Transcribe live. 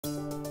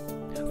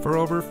For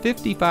over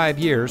 55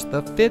 years,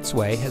 the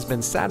Fitzway has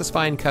been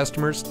satisfying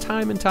customers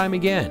time and time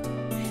again.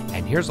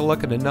 And here's a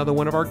look at another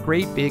one of our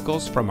great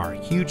vehicles from our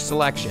huge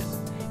selection.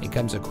 It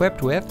comes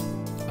equipped with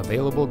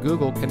available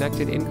Google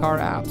connected in-car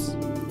apps,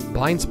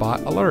 blind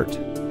spot alert,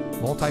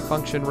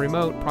 multifunction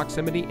remote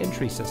proximity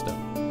entry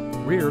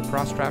system, rear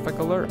cross-traffic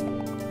alert,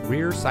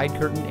 rear side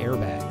curtain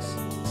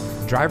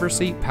airbags, driver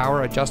seat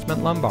power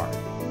adjustment lumbar,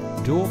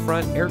 dual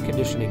front air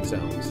conditioning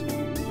zones,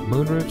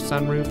 moonroof,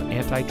 sunroof,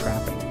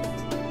 anti-traffic,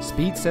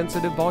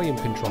 speed-sensitive volume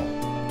control,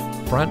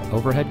 front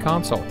overhead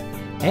console,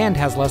 and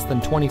has less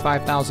than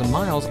 25,000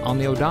 miles on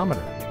the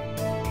odometer.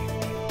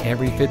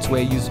 Every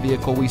Fitzway used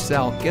vehicle we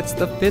sell gets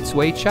the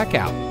Fitzway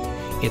checkout.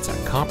 It's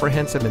a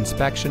comprehensive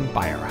inspection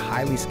by our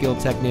highly skilled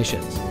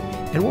technicians,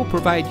 and we'll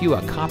provide you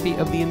a copy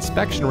of the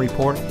inspection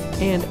report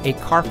and a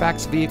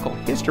Carfax vehicle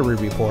history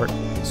report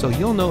so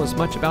you'll know as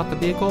much about the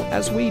vehicle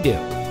as we do.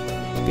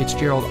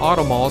 Fitzgerald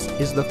Auto Malls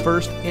is the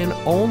first and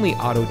only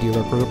auto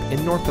dealer group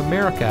in North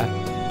America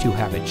to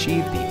have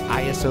achieved the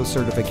ISO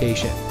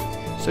certification,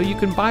 so you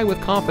can buy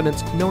with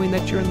confidence knowing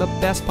that you're in the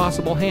best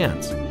possible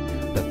hands.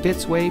 The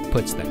Fitzway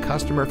puts the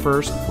customer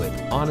first with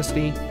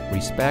honesty,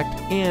 respect,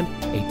 and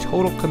a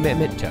total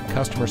commitment to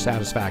customer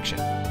satisfaction.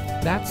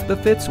 That's the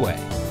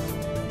Fitzway.